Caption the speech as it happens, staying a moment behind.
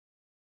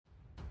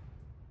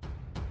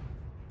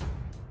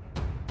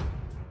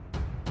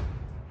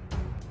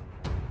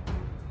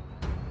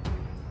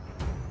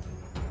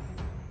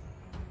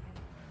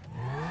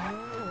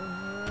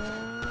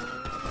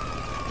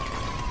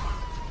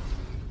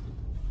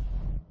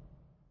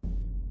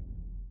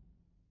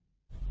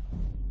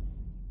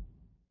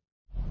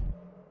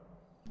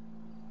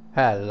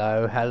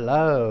Hello,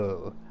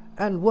 hello,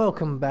 and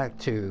welcome back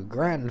to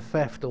Grand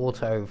Theft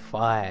Auto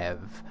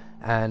 5.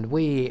 And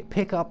we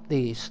pick up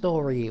the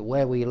story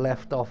where we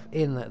left off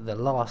in the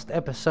last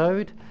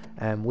episode,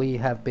 and we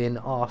have been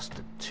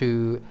asked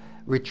to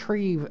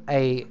retrieve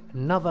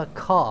another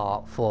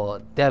car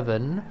for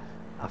Devon.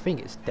 I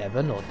think it's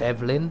Devon or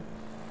Devlin.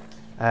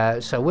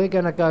 So we're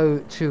going to go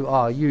to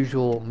our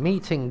usual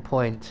meeting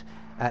point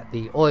at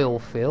the oil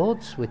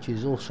fields, which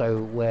is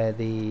also where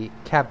the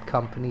cab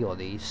company or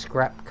the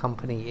scrap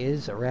company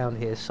is, around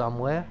here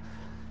somewhere.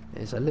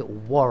 There's a little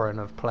warren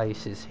of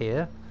places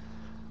here,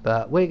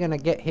 but we're going to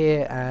get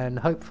here and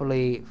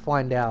hopefully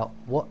find out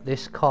what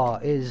this car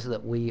is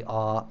that we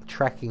are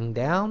tracking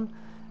down,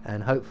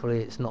 and hopefully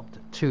it's not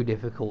too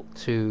difficult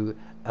to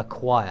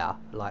acquire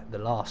like the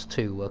last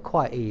two were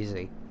quite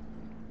easy.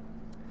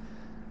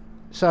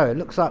 So it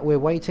looks like we're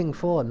waiting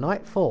for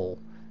nightfall,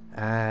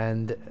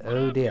 and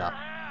oh dear.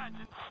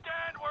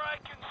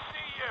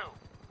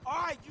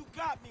 Alright, you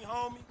got me,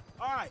 homie.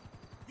 Alright,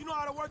 you know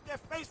how to work that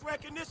face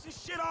recognition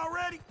shit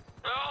already?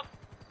 Well,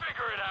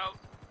 figure it out.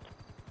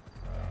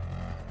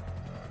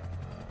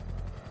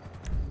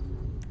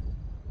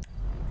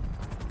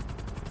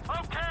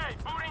 Okay,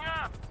 booting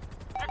up.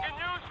 You can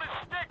use the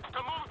sticks to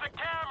move the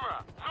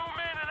camera. Zoom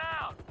in and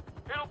out.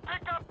 It'll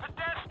pick up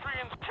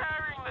pedestrians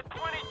carrying the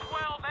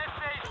 2012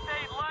 SA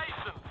state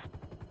license.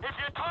 If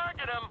you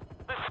target them,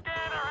 the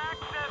scanner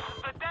accesses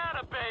the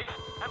database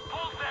and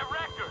pulls their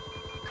record.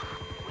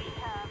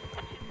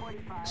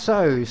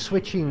 So,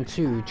 switching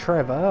to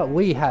Trevor,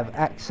 we have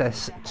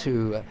access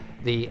to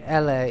the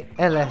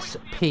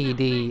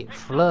LSPD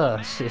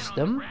FLIR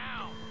system.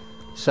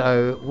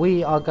 So,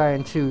 we are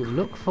going to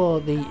look for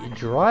the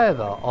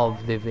driver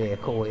of the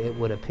vehicle, it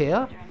would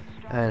appear,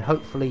 and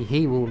hopefully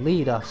he will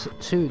lead us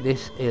to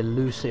this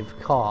elusive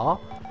car,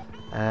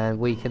 and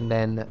we can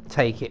then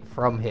take it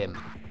from him.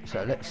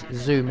 So, let's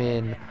zoom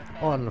in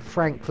on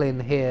Franklin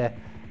here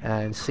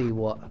and see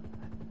what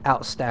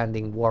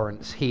outstanding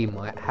warrants he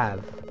might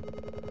have.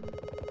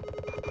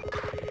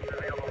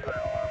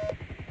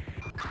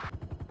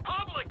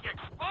 Public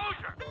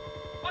exposure?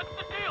 What's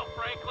the deal,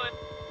 Franklin?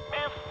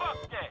 Man, fuck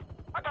that.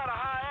 I got a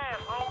high ass,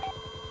 homie.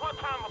 One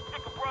time I'll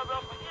pick a brother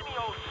up for any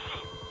old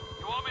shit.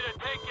 You want me to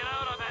take it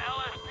out on the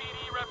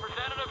LSPD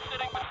representative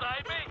sitting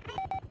beside me?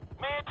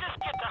 Man, just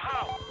get the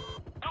house.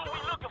 Dude we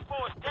looking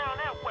for is down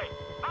that way.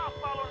 I'll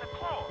follow the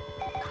car.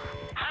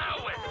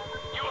 Howard,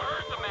 you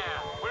heard the man.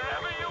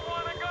 Wherever you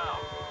want to go.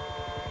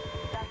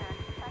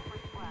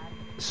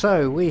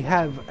 So we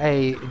have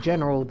a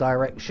general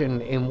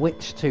direction in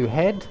which to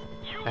head,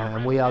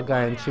 and we are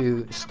going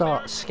to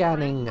start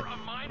scanning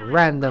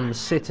random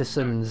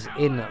citizens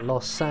in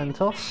Los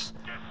Santos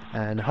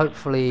and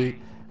hopefully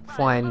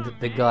find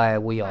the guy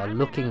we are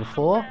looking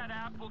for,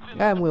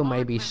 and we'll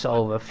maybe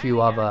solve a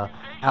few other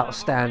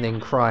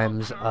outstanding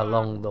crimes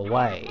along the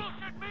way.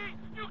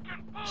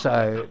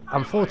 So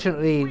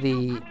unfortunately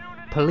the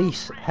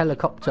police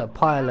helicopter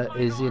pilot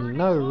is in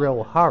no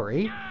real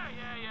hurry.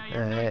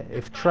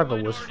 If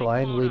Trevor was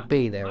flying, we'd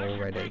be there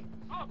already,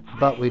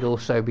 but we'd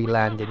also be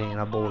landing in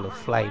a ball of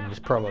flames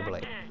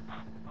probably.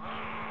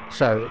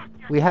 So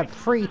we have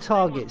 3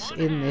 targets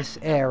in this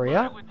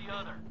area.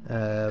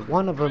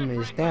 One of them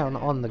is down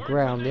on the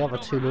ground, the other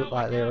 2 look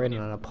like they're in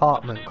an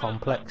apartment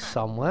complex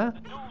somewhere.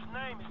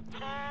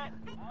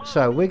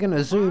 So we're going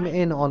to zoom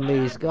in on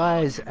these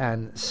guys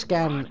and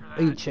scan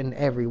each and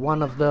every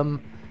one of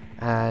them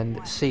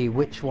and see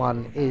which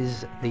one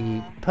is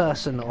the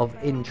person of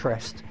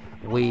interest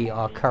we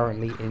are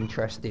currently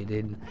interested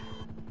in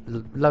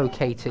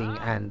locating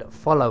and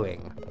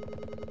following.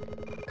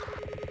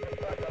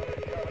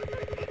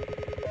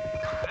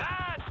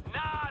 That's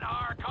not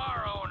our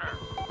car owner.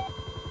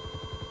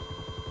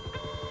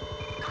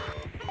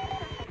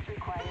 Two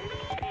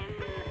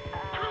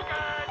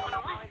guys on a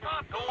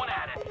rooftop going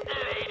at it. A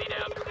lady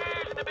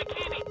downstairs in a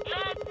bikini.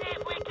 Let's see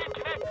if we can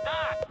connect the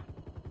dots.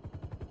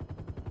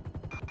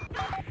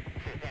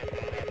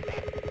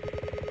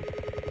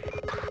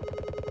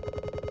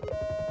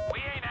 We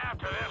ain't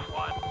after this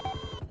one.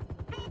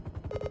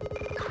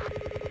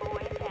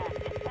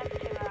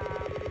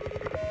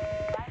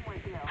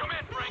 Come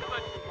in,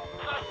 Franklin.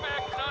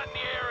 Suspect not in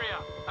the area.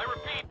 I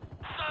repeat,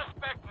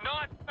 suspect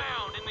not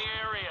found in the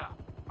area.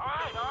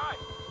 Alright.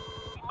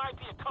 He might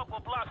be a couple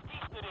blocks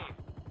east of there.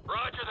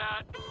 Roger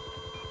that.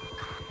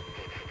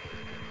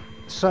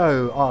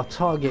 So our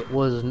target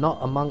was not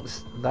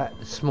amongst that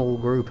small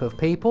group of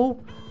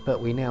people,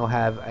 but we now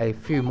have a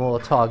few more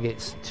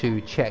targets to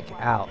check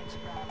out.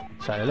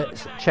 So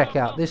let's check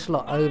out this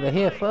lot over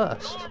here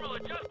first. Normal,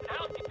 just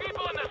healthy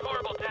people in this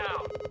horrible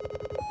town.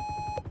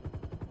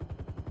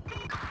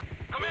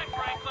 Come in,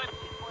 Franklin.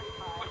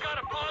 We've got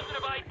a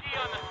positive ID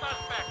on the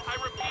suspect. I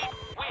repeat,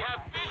 we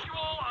have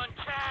visual on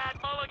Chad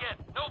Mulligan.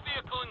 No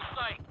vehicle in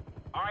sight.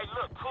 Alright,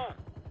 look, cool.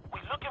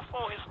 We looking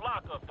for his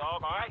lockup,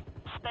 dog, alright?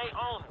 Stay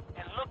on him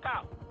and look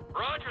out.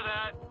 Roger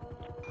that.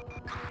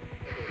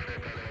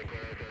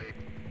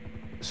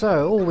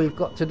 So all we've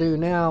got to do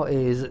now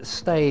is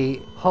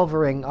stay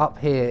hovering up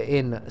here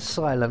in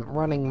silent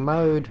running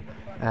mode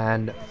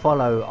and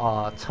follow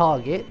our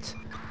target,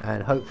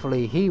 and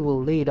hopefully he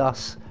will lead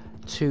us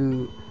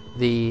to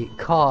the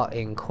car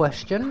in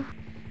question.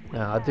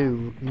 Now, I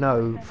do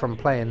know from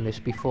playing this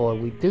before,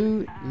 we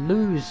do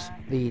lose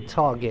the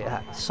target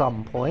at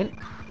some point,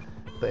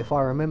 but if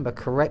I remember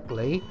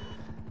correctly,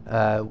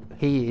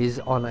 he is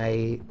on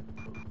a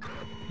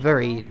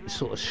very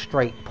sort of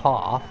straight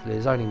path.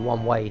 There's only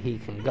one way he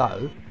can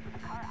go,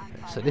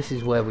 so this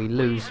is where we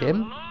lose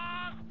him.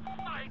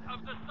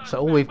 So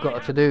all we've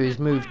got to do is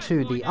move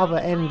to the other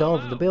end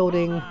of the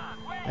building,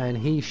 and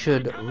he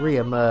should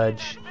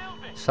re-emerge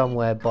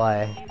somewhere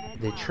by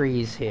the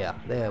trees here.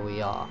 There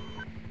we are.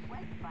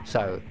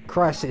 So,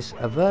 crisis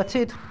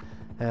averted,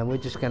 and we're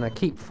just going to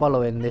keep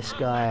following this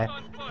guy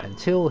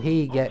until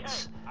he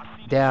gets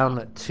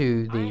down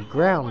to the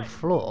ground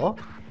floor,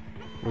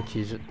 which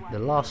is the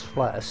last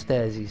flight of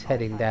stairs he's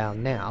heading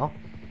down now.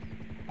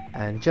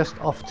 And just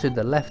off to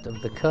the left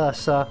of the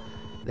cursor,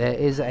 there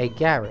is a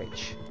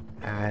garage,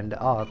 and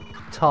our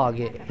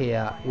target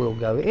here will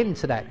go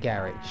into that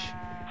garage,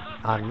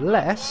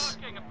 unless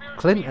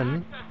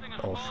Clinton,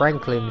 or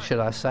Franklin should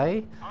I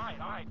say,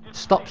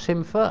 stops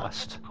him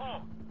first.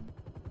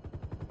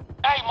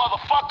 Hey,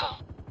 motherfucker!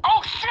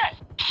 Oh, shit!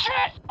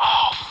 Shit!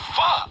 Oh,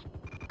 fuck!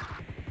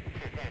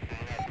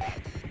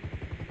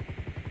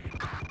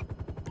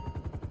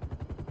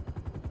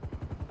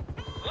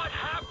 What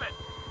happened?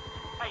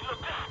 Hey, look,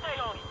 just stay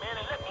on him, man,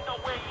 and let me know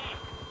where he is.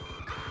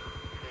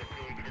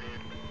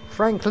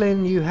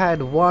 Franklin, you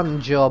had one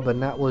job,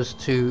 and that was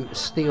to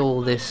steal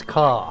this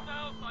car.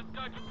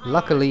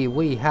 Luckily,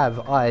 we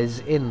have eyes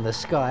in the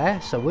sky,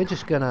 so we're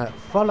just gonna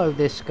follow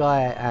this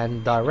guy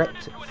and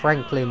direct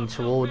Franklin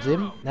towards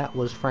him. That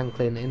was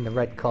Franklin in the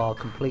red car,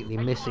 completely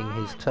missing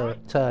his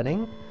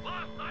turning.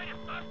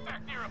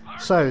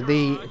 So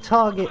the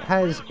target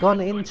has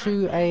gone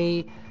into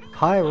a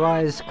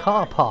high-rise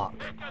car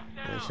park.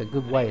 It's a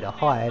good way to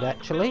hide,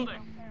 actually.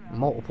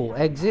 Multiple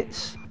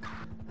exits.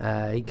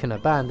 He can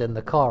abandon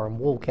the car and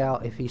walk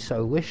out if he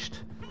so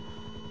wished.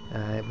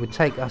 It would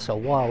take us a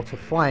while to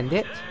find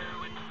it.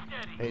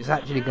 It's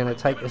actually going to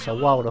take us a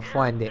while to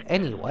find it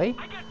anyway.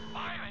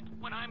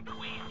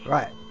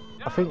 Right,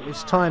 I think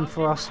it's time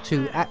for us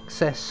to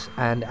access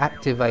and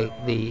activate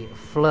the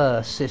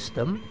FLIR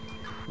system,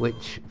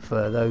 which,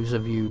 for those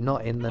of you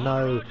not in the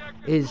know,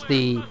 is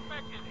the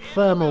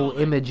thermal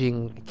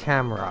imaging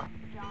camera.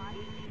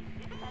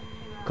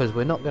 Because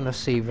we're not going to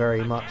see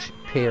very much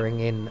peering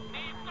in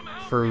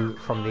through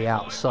from the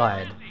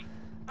outside.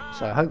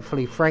 So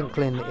hopefully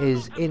Franklin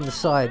is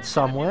inside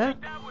somewhere.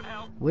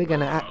 We're going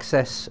to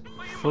access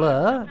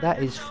FLIR.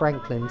 That is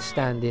Franklin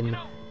standing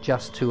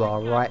just to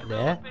our right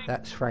there.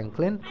 That's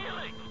Franklin.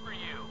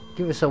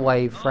 Give us a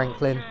wave,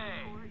 Franklin.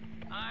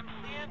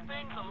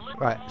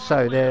 Right,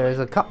 so there's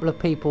a couple of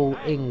people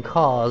in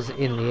cars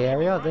in the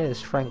area.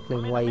 There's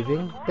Franklin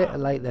waving. Better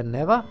late than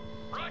never.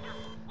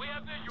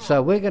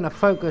 So we're going to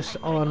focus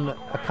on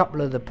a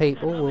couple of the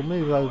people. We'll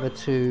move over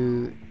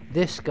to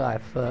this guy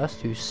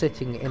first, who's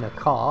sitting in a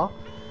car,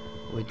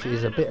 which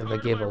is a bit of a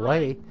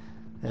giveaway,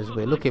 as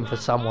we're looking for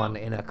someone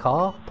in a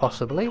car,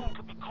 possibly.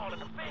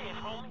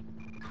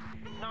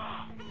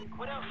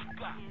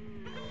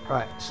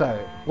 Right,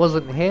 so,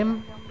 wasn't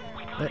him.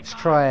 Let's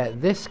try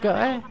this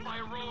guy,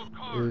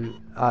 who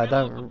I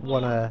don't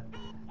want to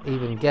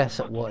even guess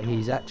at what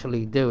he's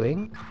actually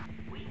doing.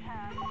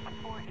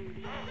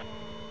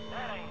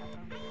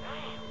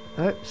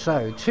 Oh,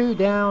 so, 2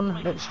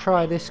 down. Let's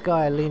try this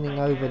guy leaning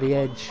over the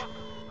edge,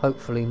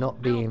 hopefully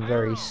not being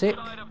very sick.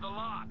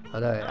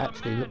 Although it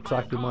actually looks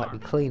like he might be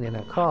cleaning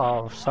a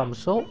car of some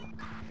sort.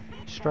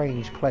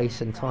 Strange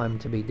place and time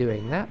to be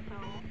doing that.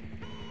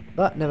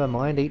 But never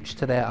mind, each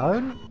to their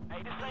own.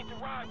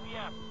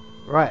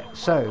 Right,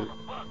 so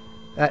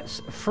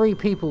that's 3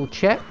 people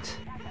checked.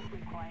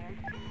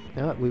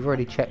 No, we've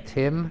already checked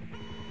him.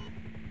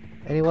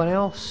 Anyone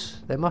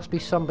else? There must be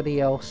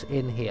somebody else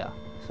in here.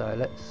 So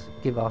let's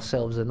give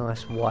ourselves a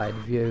nice wide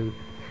view.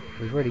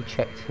 We've already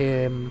checked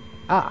him.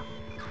 Ah!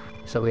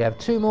 So we have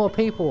 2 more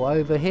people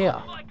over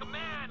here.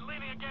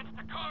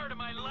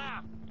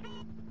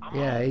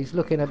 Yeah, he's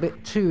looking a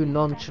bit too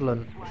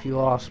nonchalant, if you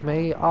ask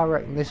me. I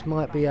reckon this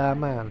might be our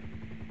man.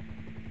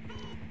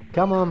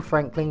 Come on,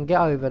 Franklin,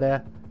 get over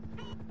there.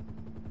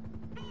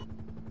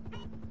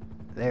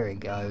 There he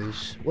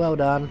goes. Well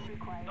done.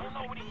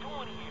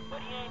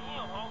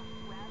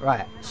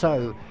 Right,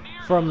 so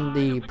from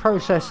the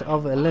process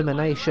of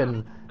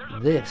elimination,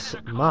 this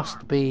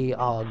must be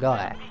our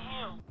guy.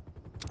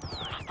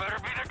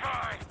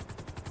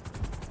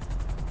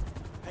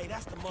 Hey,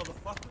 that's the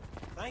motherfucker.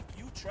 Thank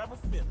you, Trevor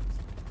Franklin.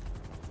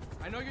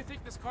 I know you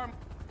think this car...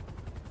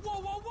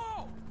 Whoa, whoa,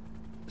 whoa!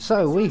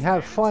 So we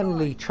have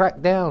finally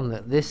tracked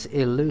down this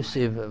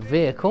elusive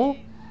vehicle,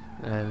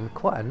 and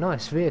quite a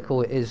nice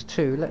vehicle it is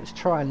too. Let's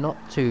try not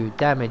to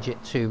damage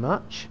it too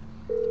much,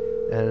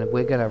 and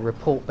we're going to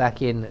report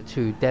back in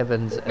to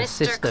Devon's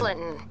assistant. Mr.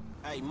 Clinton.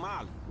 Hey,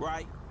 Molly,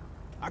 right?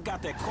 I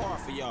got that car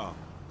for y'all.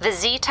 The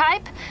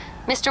Z-Type?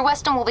 Mr.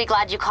 Weston will be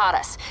glad you caught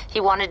us.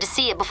 He wanted to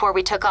see it before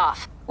we took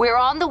off. We're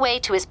on the way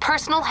to his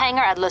personal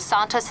hangar at Los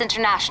Santos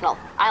International.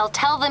 I'll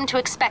tell them to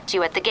expect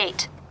you at the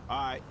gate. All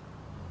right.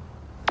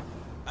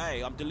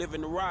 Hey, I'm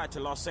delivering the ride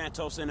to Los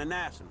Santos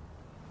International.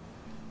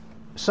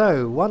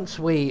 So, once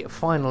we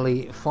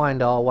finally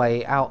find our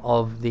way out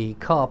of the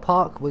car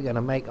park, we're going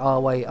to make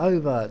our way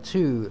over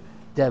to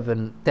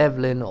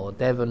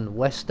Devlin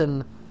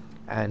Weston,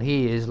 and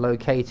he is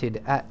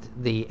located at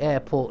the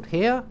airport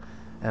here,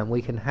 and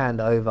we can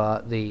hand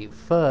over the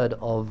third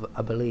of,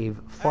 I believe,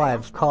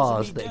 5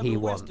 cars that he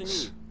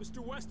wants. Mr.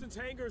 Weston's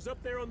hangar is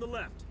up there on the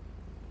left.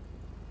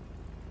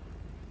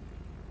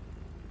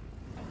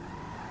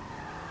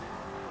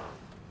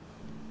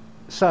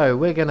 So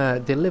we're going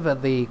to deliver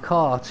the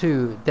car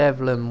to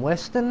Devlin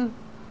Weston,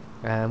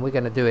 and we're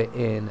going to do it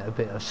in a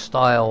bit of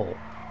style.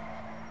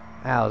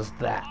 How's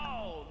that?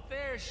 Oh,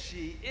 there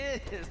she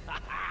is.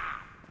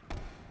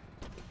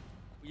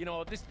 You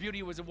know, if this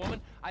beauty was a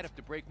woman, I'd have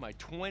to break my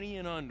 20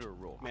 and under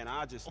rule. Man,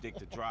 I'll just stick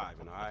to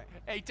driving, all right?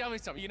 Hey, tell me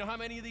something. You know how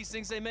many of these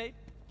things they made?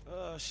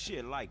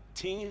 Shit, like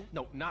 10?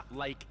 No, not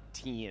like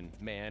 10,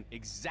 man.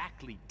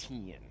 Exactly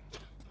 10.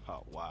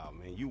 Oh, wow,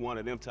 man. You one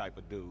of them type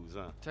of dudes,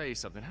 huh? Tell you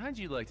something. How'd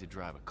you like to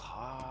drive a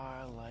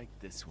car like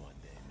this one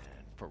day,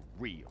 man? For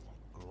real.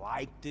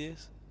 Like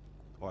this?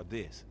 Or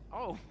this?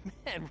 Oh,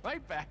 man,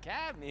 right back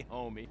at me,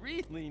 homie.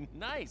 Really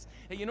nice.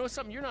 Hey, you know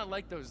something? You're not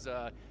like those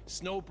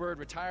snowbird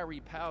retiree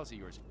pals of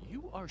yours.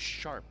 You are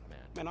sharp, man.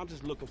 Man, I'm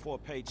just looking for a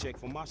paycheck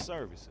for my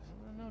services.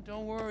 No,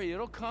 don't worry.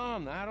 It'll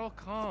come. That'll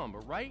come.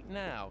 But right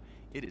now,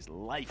 it is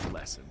life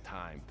lesson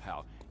time,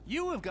 pal.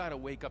 You have got to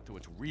wake up to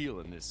what's real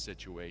in this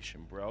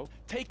situation, bro.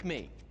 Take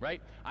me, right?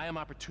 I am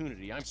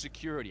opportunity. I'm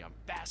security. I'm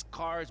fast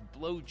cars,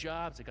 blow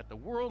jobs. I got the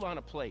world on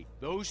a plate.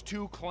 Those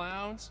 2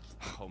 clowns,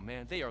 oh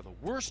man, they are the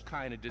worst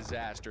kind of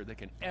disaster that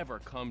can ever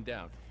come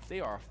down.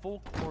 They are a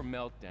full core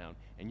meltdown,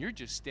 and you're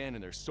just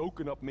standing there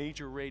soaking up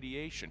major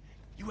radiation.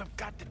 You have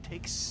got to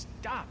take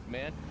stock,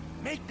 man.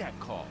 Make that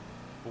call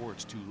before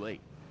it's too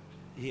late.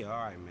 Yeah,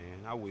 all right, man.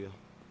 I will.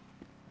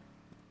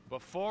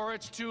 Before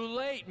it's too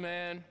late,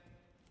 man.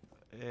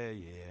 Yeah.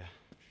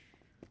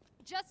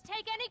 Just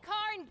take any car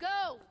and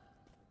go.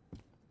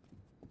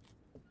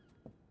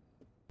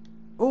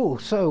 Oh,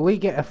 so we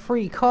get a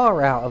free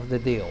car out of the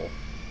deal.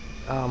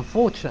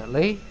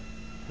 Unfortunately,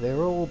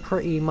 they're all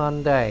pretty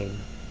mundane.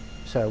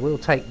 So we'll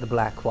take the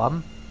black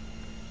one,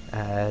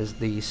 as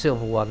the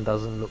silver one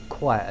doesn't look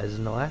quite as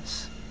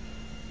nice.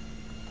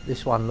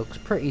 This one looks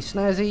pretty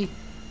snazzy.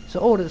 So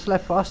all that's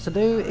left for us to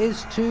do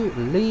is to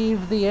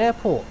leave the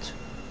airport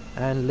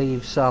and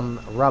leave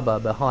some rubber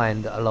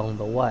behind along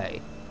the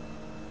way.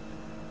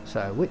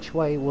 So which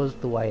way was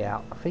the way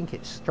out? I think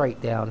it's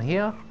straight down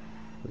here.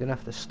 We're gonna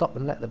have to stop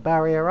and let the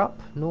barrier up.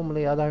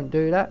 Normally I don't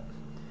do that.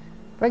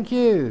 Thank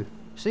you.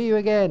 See you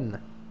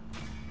again.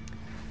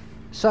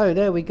 So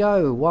there we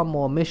go, one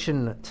more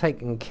mission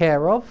taken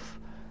care of,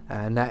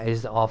 and that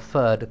is our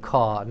 3rd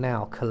car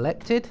now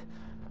collected.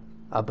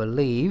 I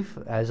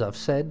believe, as I've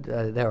said,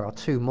 there are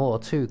 2 more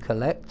to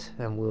collect,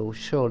 and we'll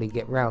surely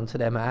get round to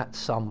them at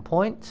some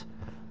point.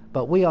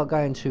 But we are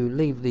going to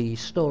leave the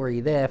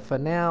story there for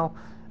now,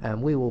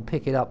 and we will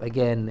pick it up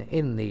again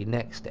in the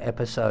next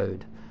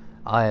episode.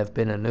 I have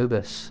been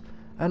Anubis,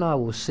 and I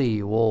will see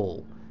you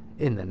all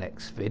in the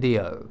next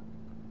video.